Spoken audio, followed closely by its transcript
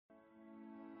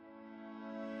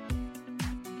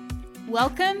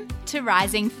Welcome to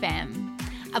Rising Femme,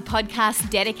 a podcast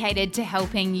dedicated to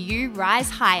helping you rise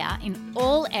higher in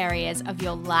all areas of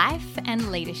your life and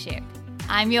leadership.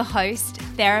 I'm your host,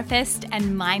 therapist,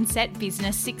 and mindset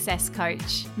business success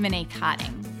coach, Monique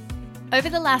Harding. Over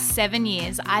the last 7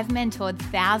 years, I've mentored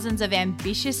thousands of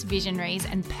ambitious visionaries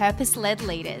and purpose-led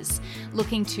leaders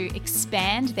looking to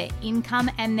expand their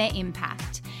income and their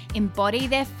impact, embody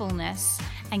their fullness,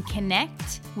 and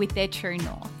connect with their true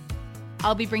north.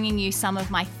 I'll be bringing you some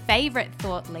of my favorite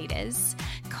thought leaders,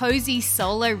 cozy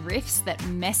solo riffs that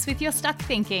mess with your stuck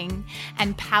thinking,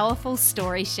 and powerful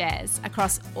story shares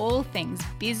across all things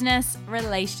business,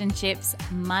 relationships,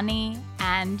 money,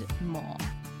 and more.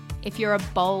 If you're a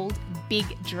bold,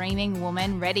 big dreaming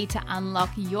woman ready to unlock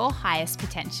your highest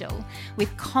potential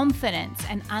with confidence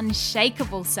and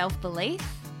unshakable self-belief,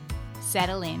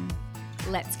 settle in.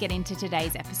 Let's get into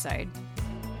today's episode.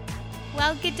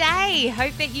 Well, g'day.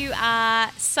 Hope that you are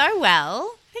so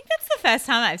well. I think that's the first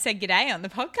time I've said g'day on the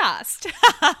podcast.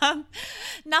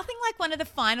 Nothing like one of the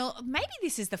final, maybe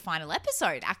this is the final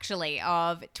episode actually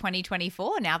of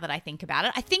 2024 now that I think about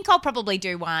it. I think I'll probably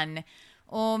do one,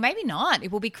 or maybe not. It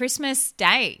will be Christmas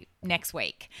Day next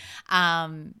week.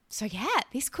 So yeah,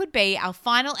 this could be our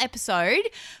final episode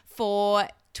for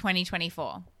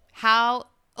 2024.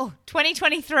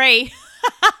 2023.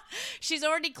 She's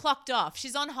already clocked off.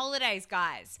 She's on holidays,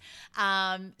 guys.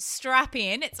 Strap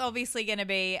in. It's obviously going to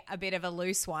be a bit of a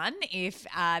loose one if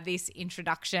this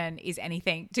introduction is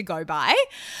anything to go by.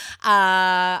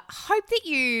 Hope that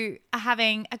you are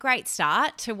having a great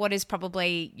start to what is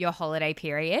probably your holiday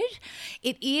period.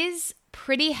 It is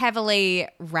pretty heavily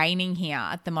raining here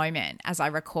at the moment as I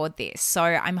record this. So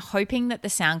I'm hoping that the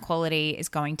sound quality is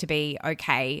going to be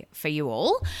okay for you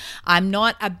all. I'm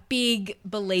not a big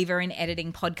believer in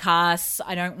editing podcasts.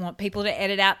 I don't want people to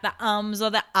edit out the ums or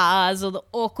the ahs or the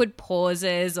awkward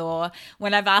pauses, or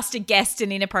when I've asked a guest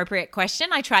an inappropriate question,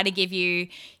 I try to give you,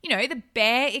 the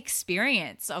bare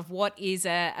experience of what is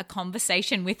a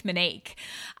conversation with Monique.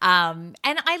 And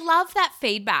I love that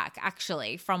feedback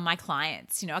actually from my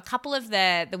clients. A couple of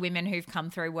the women who've come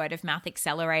through Word of Mouth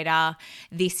Accelerator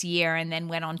this year and then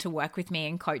went on to work with me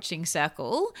in Coaching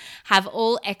Circle have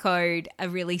all echoed a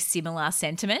really similar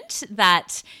sentiment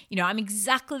that, I'm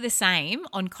exactly the same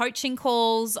on coaching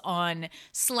calls, on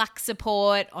Slack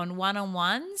support, on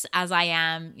one-on-ones as I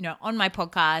am, on my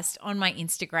podcast, on my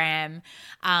Instagram.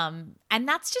 And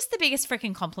that's just the biggest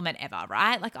freaking compliment ever,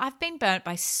 right? Like I've been burnt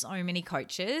by so many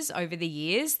coaches over the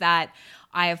years that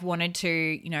I have wanted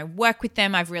to, work with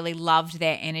them. I've really loved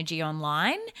their energy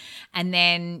online. And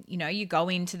then, you go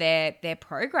into their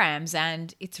programs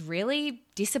and it's really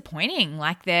disappointing.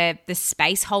 Like the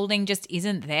space holding just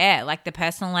isn't there. Like the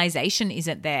personalization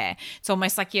isn't there. It's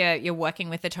almost like you're working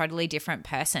with a totally different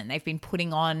person. They've been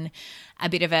putting on a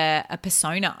bit of a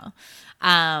persona.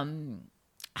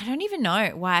 I don't even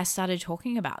know why I started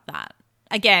talking about that.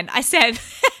 Again, I said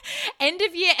end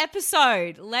of year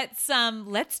episode. Let's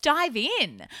dive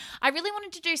in. I really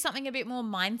wanted to do something a bit more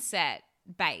mindset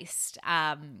based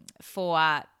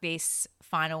for this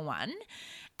final one.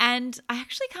 And I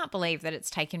actually can't believe that it's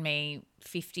taken me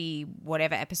 50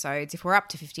 whatever episodes. If we're up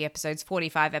to 50 episodes,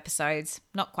 45 episodes,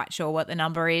 not quite sure what the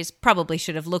number is. Probably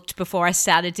should have looked before I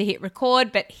started to hit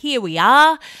record, but here we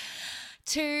are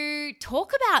to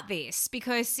talk about this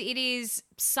because it is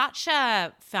such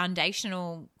a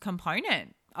foundational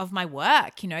component of my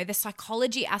work, the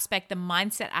psychology aspect, the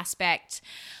mindset aspect.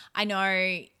 I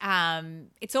know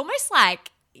it's almost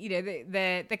like,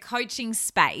 the coaching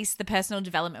space, the personal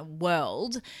development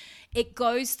world, it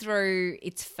goes through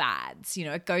its fads,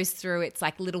 it goes through its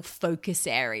like little focus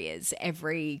areas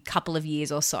every couple of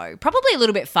years or so, probably a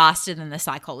little bit faster than the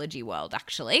psychology world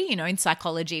actually. In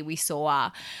psychology we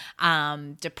saw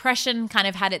depression kind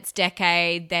of had its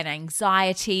decade, then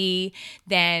anxiety,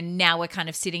 then now we're kind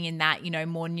of sitting in that,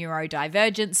 more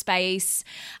neurodivergent space.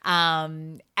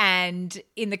 And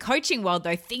in the coaching world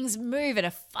though, things move at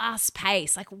a fast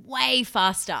pace, like way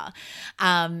faster.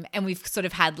 And we've sort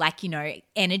of had like,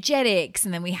 energetics,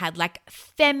 and then we had like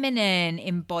feminine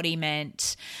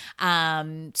embodiment,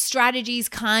 strategies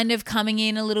kind of coming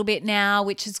in a little bit now,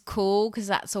 which is cool because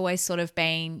that's always sort of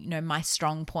been, my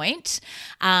strong point.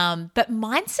 But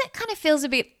mindset kind of feels a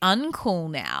bit uncool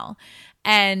now.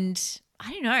 And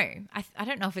I don't know. I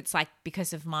don't know if it's like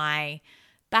because of my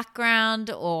background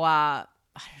or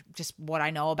just what I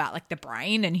know about like the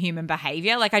brain and human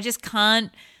behavior. Like I just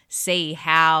can't see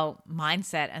how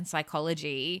mindset and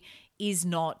psychology is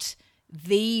not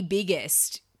the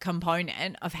biggest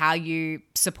component of how you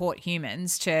support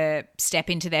humans to step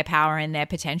into their power and their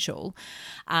potential.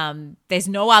 There's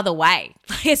no other way,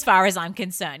 as far as I'm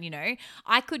concerned.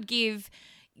 I could give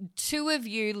two of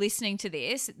you listening to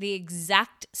this the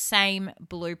exact same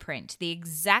blueprint, the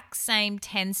exact same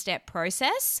 10-step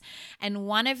process, and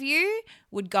one of you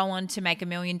would go on to make $1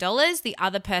 million. The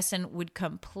other person would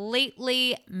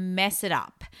completely mess it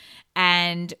up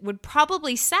and would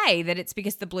probably say that it's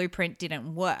because the blueprint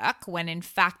didn't work, when in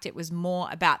fact it was more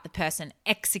about the person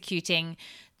executing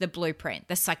the blueprint,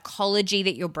 the psychology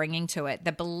that you're bringing to it,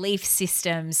 the belief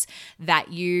systems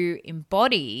that you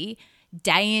embody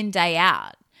day in, day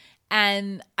out.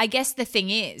 And I guess the thing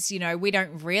is, we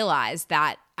don't realize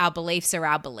that our beliefs are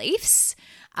our beliefs.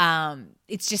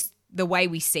 It's just the way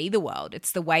we see the world.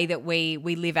 It's the way that we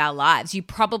live our lives. You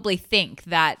probably think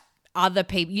that other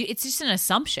people, it's just an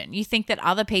assumption. You think that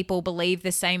other people believe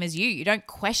the same as you. You don't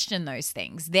question those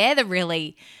things. They're the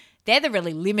really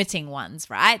limiting ones,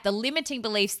 right? The limiting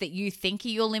beliefs that you think are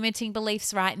your limiting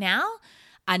beliefs right now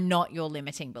are not your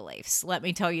limiting beliefs. Let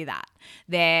me tell you that.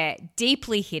 They're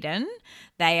deeply hidden.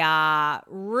 They are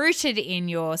rooted in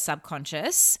your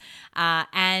subconscious,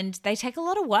 and they take a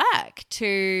lot of work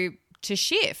to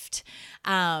shift.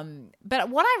 But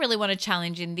what I really want to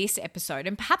challenge in this episode,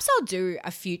 and perhaps I'll do a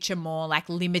future more like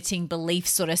limiting belief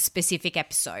sort of specific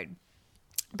episode,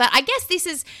 but I guess this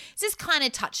is kind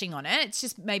of touching on it. It's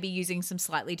just maybe using some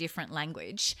slightly different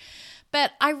language.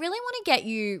 But I really want to get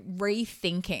you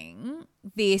rethinking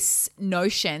this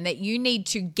notion that you need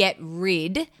to get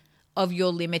rid of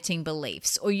your limiting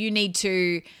beliefs, or you need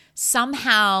to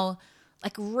somehow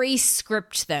like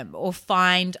re-script them or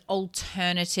find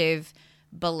alternative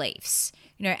beliefs.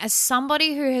 As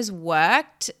somebody who has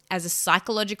worked as a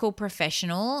psychological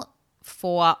professional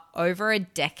for over a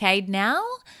decade now,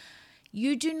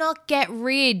 you do not get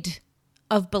rid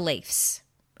of beliefs.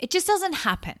 It just doesn't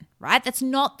happen, right? That's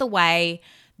not the way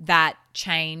that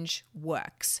change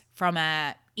works from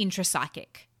an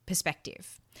intrapsychic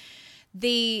perspective.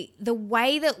 The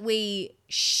way that we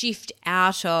shift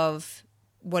out of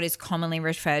what is commonly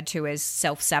referred to as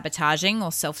self-sabotaging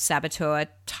or self-saboteur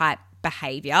type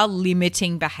behavior,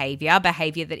 limiting behavior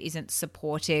that isn't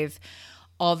supportive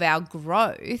of our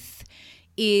growth,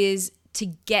 is to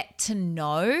get to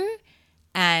know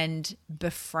and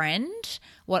befriend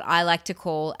what I like to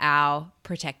call our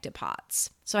protector parts.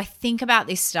 So I think about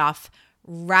this stuff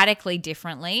radically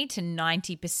differently to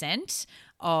 90%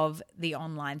 of the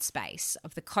online space,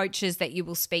 of the coaches that you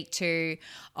will speak to,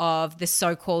 of the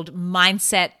so-called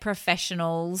mindset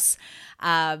professionals.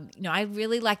 I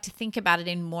really like to think about it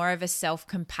in more of a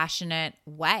self-compassionate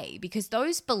way, because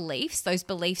those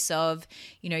beliefs of,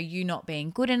 you not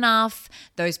being good enough,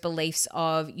 those beliefs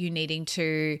of you needing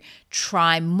to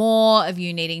try more, of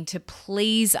you needing to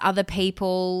please other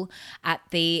people at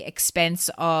the expense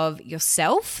of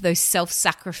yourself, those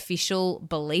self-sacrificial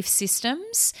belief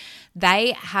systems,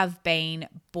 they have been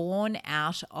born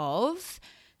out of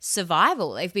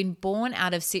survival. They've been born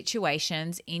out of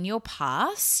situations in your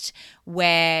past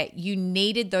where you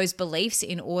needed those beliefs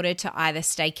in order to either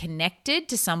stay connected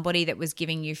to somebody that was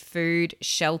giving you food,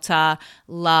 shelter,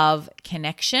 love,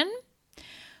 connection,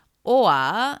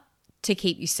 or to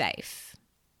keep you safe.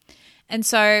 And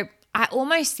so I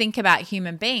almost think about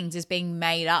human beings as being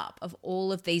made up of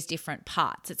all of these different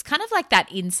parts. It's kind of like that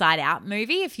Inside Out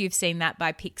movie, if you've seen that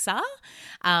by Pixar.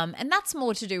 And that's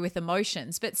more to do with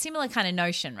emotions, but similar kind of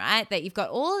notion, right? That you've got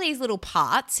all of these little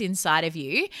parts inside of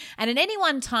you. And at any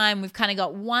one time, we've kind of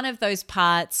got one of those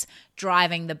parts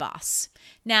driving the bus.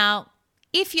 Now,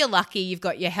 if you're lucky, you've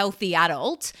got your healthy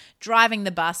adult driving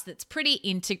the bus that's pretty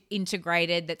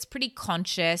integrated, that's pretty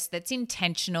conscious, that's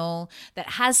intentional, that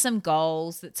has some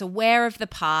goals, that's aware of the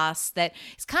past, that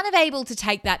is kind of able to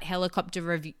take that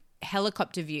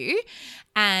helicopter view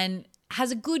and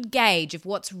has a good gauge of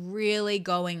what's really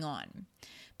going on.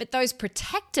 But those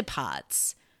protector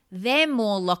parts, they're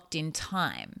more locked in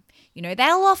time.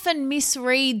 They'll often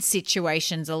misread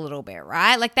situations a little bit,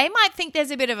 right? Like they might think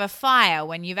there's a bit of a fire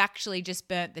when you've actually just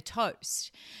burnt the toast.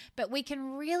 But we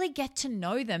can really get to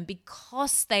know them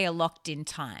because they are locked in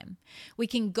time. We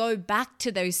can go back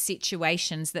to those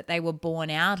situations that they were born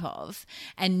out of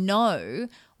and know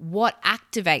what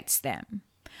activates them,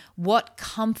 what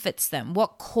comforts them,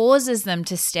 what causes them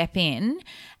to step in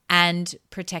and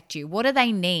protect you? What do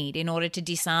they need in order to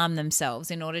disarm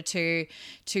themselves, in order to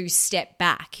step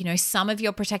back? Some of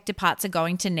your protector parts are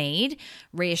going to need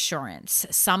reassurance.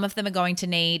 Some of them are going to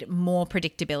need more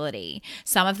predictability.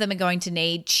 Some of them are going to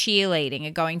need cheerleading,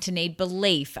 are going to need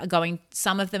belief,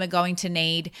 some of them are going to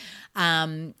need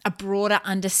a broader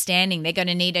understanding. They're going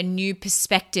to need a new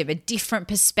perspective, a different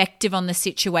perspective on the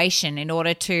situation in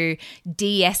order to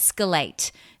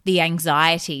de-escalate the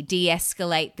anxiety,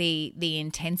 de-escalate the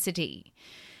intensity.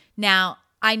 Now,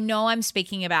 I know I'm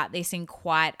speaking about this in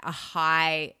quite a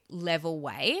high level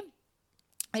way,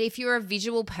 but if you're a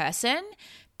visual person,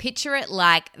 picture it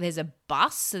like there's a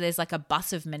bus. So there's like a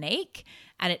bus of Monique,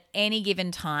 and at any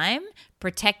given time,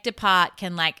 protector part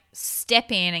can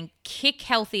step in and kick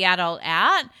healthy adult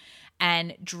out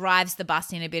and drives the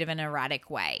bus in a bit of an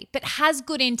erratic way, but has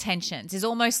good intentions. Is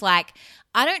almost like,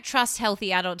 I don't trust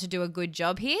healthy adult to do a good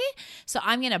job here, so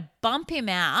I'm going to bump him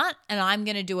out and I'm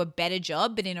going to do a better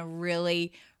job, but in a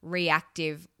really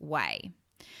reactive way.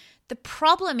 The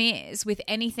problem is with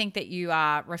anything that you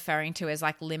are referring to as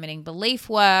limiting belief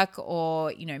work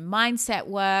or, mindset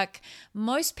work,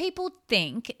 most people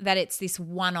think that it's this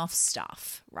one-off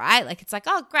stuff, right? It's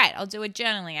oh, great, I'll do a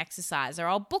journaling exercise, or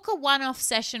I'll book a one-off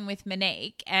session with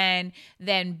Monique and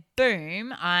then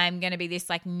boom, I'm going to be this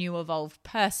new evolved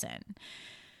person.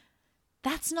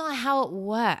 That's not how it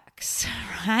works,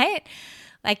 right?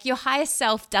 Your higher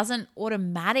self doesn't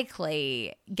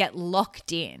automatically get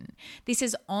locked in. This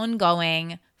is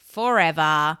ongoing,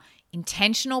 forever,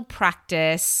 intentional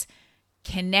practice,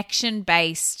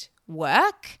 connection-based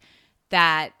work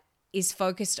that is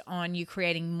focused on you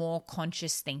creating more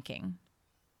conscious thinking.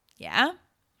 Yeah?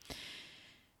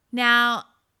 Now,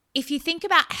 if you think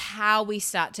about how we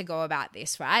start to go about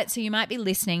this, right? So you might be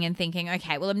listening and thinking,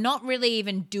 okay, well, I'm not really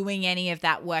even doing any of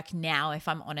that work now, if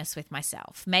I'm honest with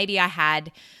myself. Maybe I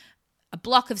had a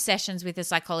block of sessions with a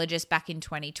psychologist back in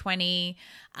 2020.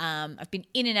 I've been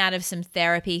in and out of some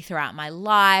therapy throughout my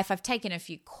life. I've taken a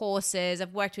few courses.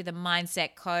 I've worked with a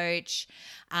mindset coach.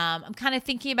 I'm kind of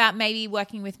thinking about maybe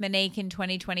working with Monique in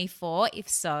 2024. If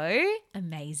so,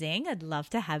 amazing. I'd love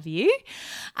to have you.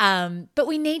 But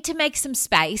we need to make some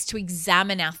space to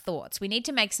examine our thoughts. We need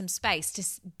to make some space to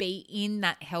be in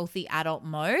that healthy adult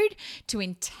mode, to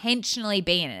intentionally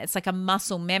be in it. It's like a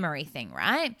muscle memory thing,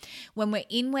 right? When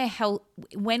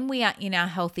we are in our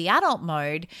healthy adult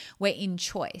mode, we're in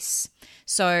choice.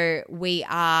 So we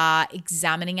are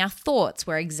examining our thoughts,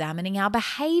 we're examining our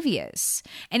behaviors.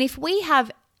 And if we have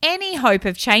any hope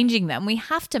of changing them, we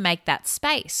have to make that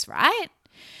space, right?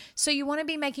 So you want to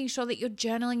be making sure that you're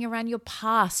journaling around your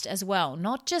past as well,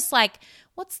 not just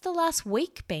what's the last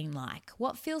week been like?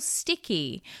 What feels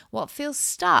sticky? What feels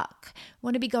stuck?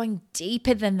 Want to be going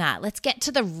deeper than that. Let's get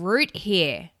to the root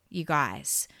here, you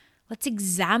guys. Let's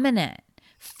examine it.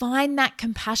 Find that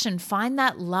compassion, find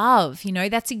that love.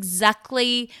 That's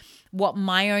exactly what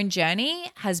my own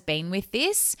journey has been with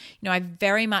this. I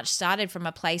very much started from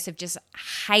a place of just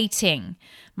hating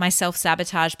my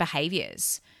self-sabotage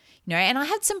behaviors. And I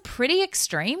had some pretty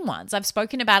extreme ones. I've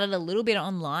spoken about it a little bit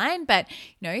online, but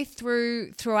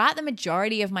throughout the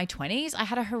majority of my 20s, I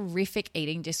had a horrific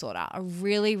eating disorder, a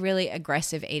really, really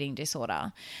aggressive eating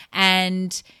disorder.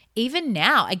 And even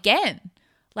now, again,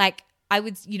 I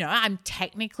would, I'm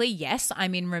technically, yes,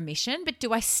 I'm in remission, but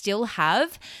do I still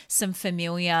have some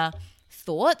familiar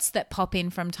thoughts that pop in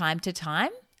from time to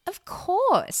time? Of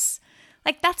course.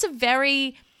 That's a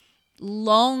very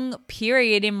long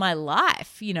period in my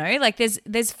life,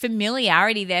 there's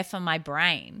familiarity there for my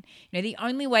brain. The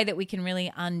only way that we can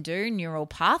really undo neural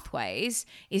pathways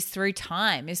is through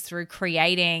time, is through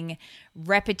creating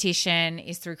repetition,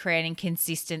 is through creating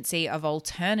consistency of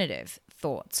alternative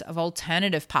thoughts, of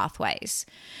alternative pathways.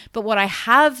 But what I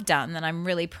have done that I'm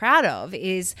really proud of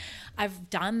is I've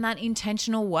done that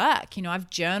intentional work. I've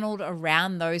journaled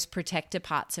around those protector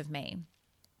parts of me.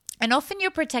 And often your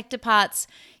protector parts,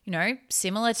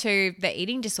 similar to the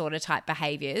eating disorder type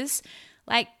behaviors,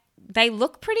 they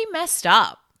look pretty messed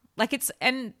up.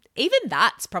 And even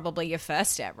that's probably your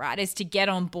first step, right? Is to get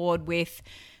on board with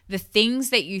the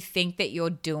things that you think that you're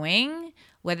doing,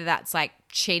 whether that's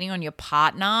cheating on your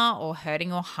partner or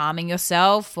hurting or harming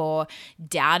yourself or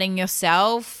doubting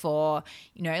yourself or,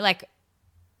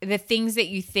 the things that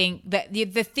you think that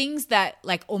the things that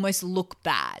almost look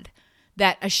bad,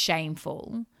 that are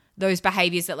shameful, those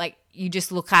behaviors that you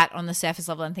just look at on the surface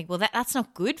level and think, well, that's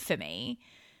not good for me.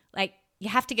 You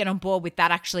have to get on board with that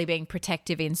actually being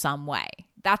protective in some way.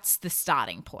 That's the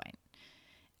starting point.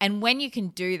 And when you can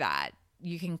do that,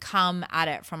 you can come at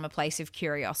it from a place of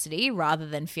curiosity rather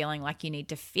than feeling like you need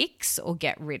to fix or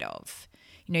get rid of.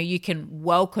 you can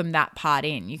welcome that part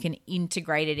in. You can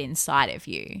integrate it inside of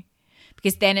you.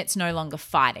 Because then it's no longer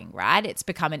fighting, right? It's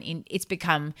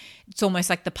almost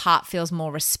like the part feels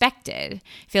more respected,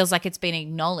 feels like it's been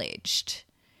acknowledged.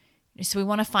 So we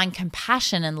want to find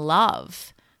compassion and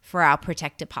love for our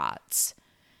protector parts.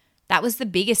 That was the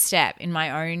biggest step in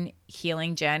my own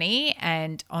healing journey.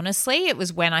 And honestly, it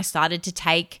was when I started to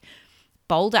take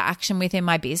bolder action within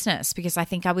my business, because I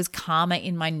think I was calmer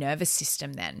in my nervous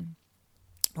system then,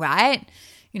 right?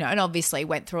 And obviously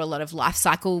went through a lot of life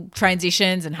cycle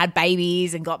transitions and had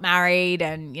babies and got married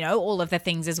and, all of the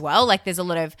things as well. Like there's a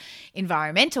lot of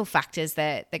environmental factors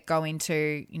that go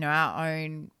into, our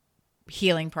own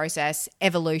healing process,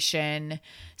 evolution,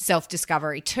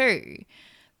 self-discovery too.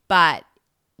 But,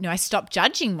 I stopped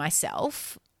judging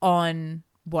myself on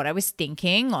what I was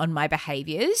thinking, on my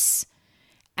behaviors,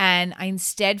 and I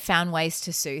instead found ways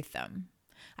to soothe them.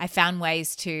 I found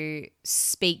ways to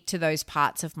speak to those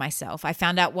parts of myself. I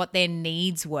found out what their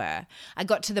needs were. I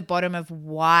got to the bottom of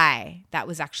why that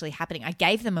was actually happening. I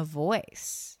gave them a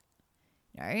voice,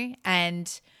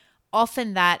 and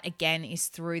often that, again, is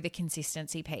through the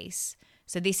consistency piece.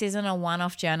 So this isn't a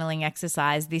one-off journaling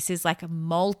exercise. This is like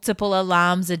multiple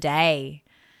alarms a day,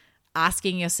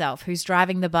 asking yourself, who's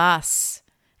driving the bus?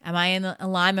 Am I in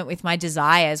alignment with my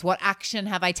desires? What action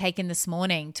have I taken this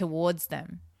morning towards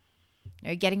them?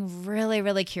 Getting really,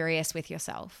 really curious with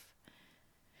yourself.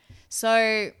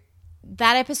 So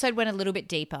that episode went a little bit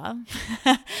deeper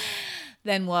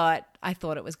than what I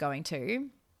thought it was going to.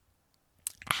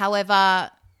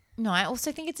 However, I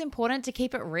also think it's important to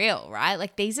keep it real, right?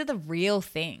 Like these are the real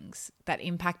things that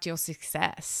impact your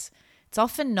success. It's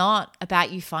often not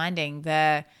about you finding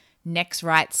the next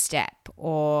right step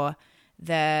or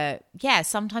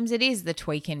sometimes it is the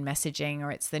tweak in messaging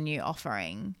or it's the new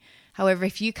offering. However,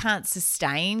 if you can't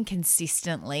sustain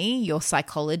consistently your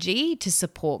psychology to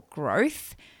support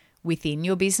growth within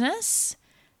your business,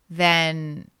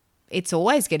 then it's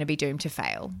always going to be doomed to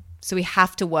fail. So we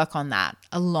have to work on that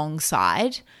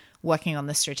alongside working on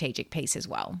the strategic piece as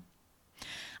well.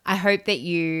 I hope that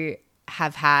you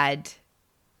have had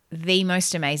the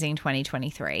most amazing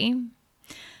 2023.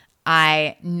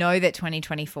 I know that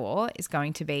 2024 is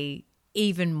going to be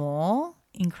even more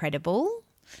incredible.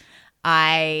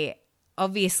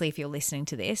 Obviously, if you're listening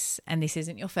to this and this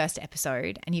isn't your first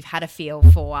episode and you've had a feel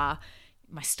for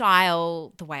my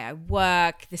style, the way I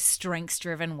work, the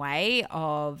strengths-driven way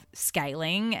of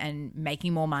scaling and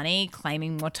making more money,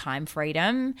 claiming more time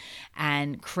freedom,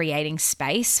 and creating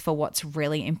space for what's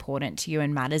really important to you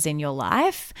and matters in your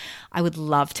life, I would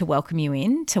love to welcome you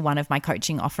in to one of my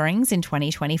coaching offerings in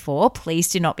 2024. Please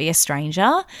do not be a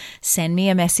stranger. Send me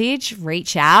a message,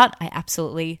 reach out. I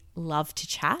absolutely love to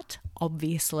chat,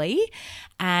 obviously.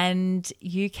 And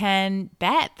you can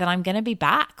bet that I'm going to be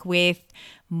back with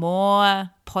more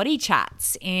potty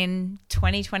chats in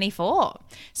 2024.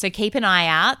 So keep an eye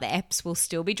out. The eps will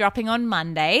still be dropping on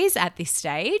Mondays at this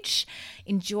stage.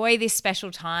 Enjoy this special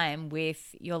time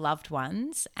with your loved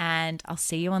ones, and I'll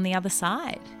see you on the other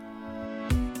side.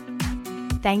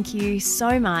 Thank you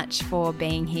so much for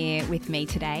being here with me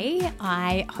today.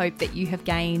 I hope that you have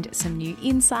gained some new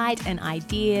insight and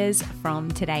ideas from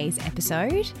today's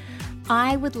episode.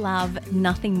 I would love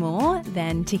nothing more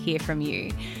than to hear from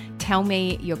you. Tell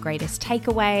me your greatest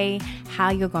takeaway, how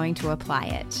you're going to apply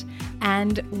it,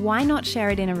 and why not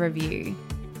share it in a review?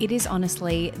 It is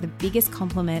honestly the biggest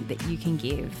compliment that you can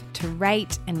give to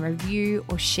rate and review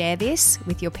or share this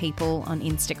with your people on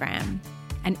Instagram.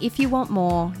 And if you want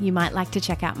more, you might like to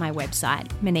check out my website,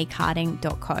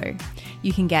 moniqueharding.co.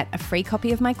 You can get a free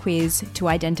copy of my quiz to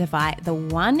identify the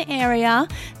one area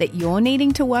that you're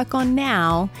needing to work on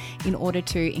now in order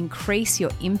to increase your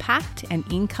impact and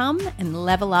income and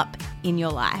level up in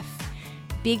your life.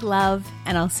 Big love,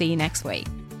 and I'll see you next week.